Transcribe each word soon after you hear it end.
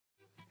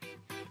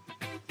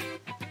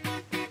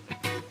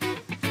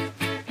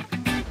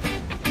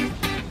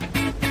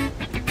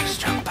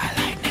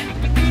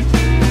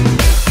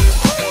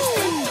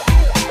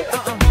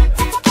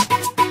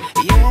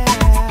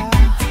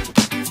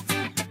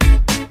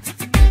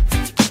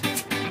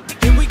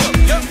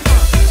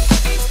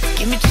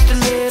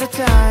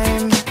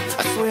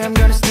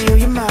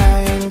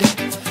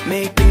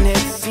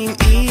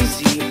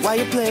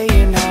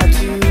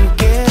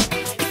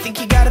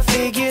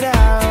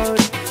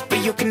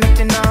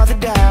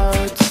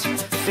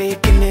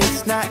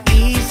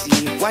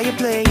you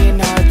playing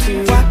hard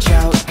to? Watch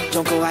out,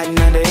 don't go hiding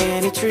under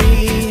any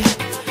tree.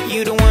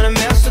 You don't wanna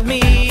mess with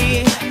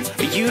me,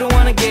 you don't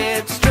wanna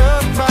get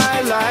struck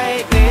by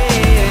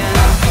lightning.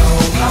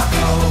 Uh-oh,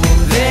 uh-oh,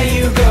 there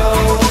you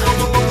go.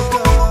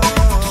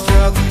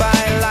 Struck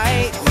by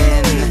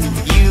lightning,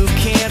 you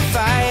can't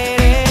fight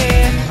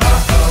it.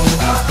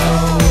 Uh-oh,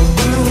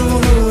 uh-oh,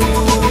 ooh.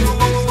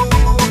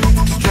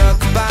 Struck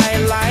by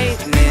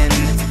lightning,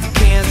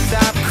 can't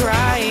stop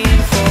crying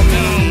for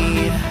me.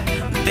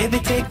 Baby,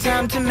 take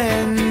time to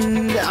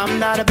mend, I'm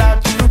not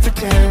about to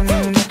pretend.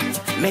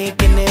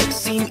 Making it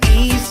seem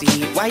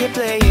easy while you're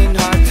playing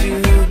hard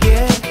to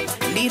get.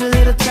 Need a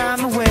little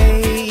time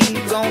away,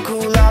 gon'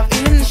 cool off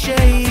in the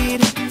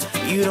shade.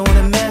 You don't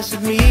wanna mess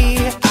with me,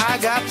 I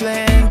got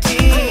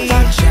plenty.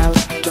 Watch out,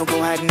 don't go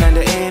hiding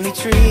under any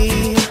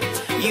tree.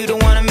 You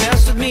don't wanna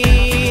mess with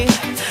me,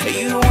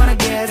 you don't wanna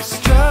get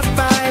struck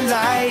by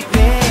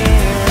lightning.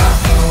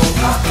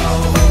 Uh-oh,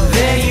 uh-oh,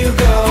 there you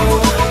go.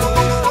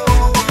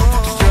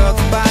 Struck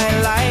by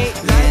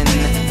lightning,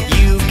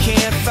 you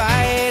can't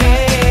fight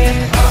it.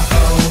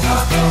 Uh-oh,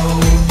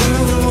 uh-oh,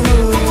 ooh.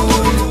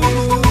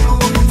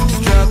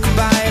 Struck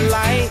by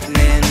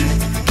lightning,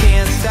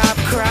 can't stop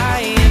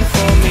crying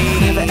for me.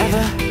 Never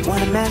ever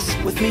wanna mess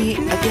with me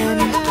again.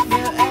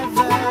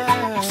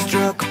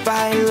 Struck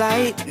by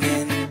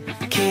lightning,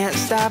 can't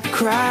stop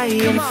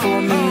crying for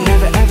me.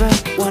 Never ever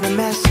wanna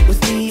mess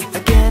with me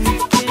again.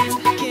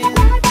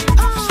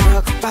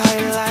 Struck by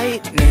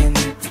lightning,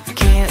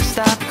 can't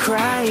stop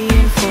crying.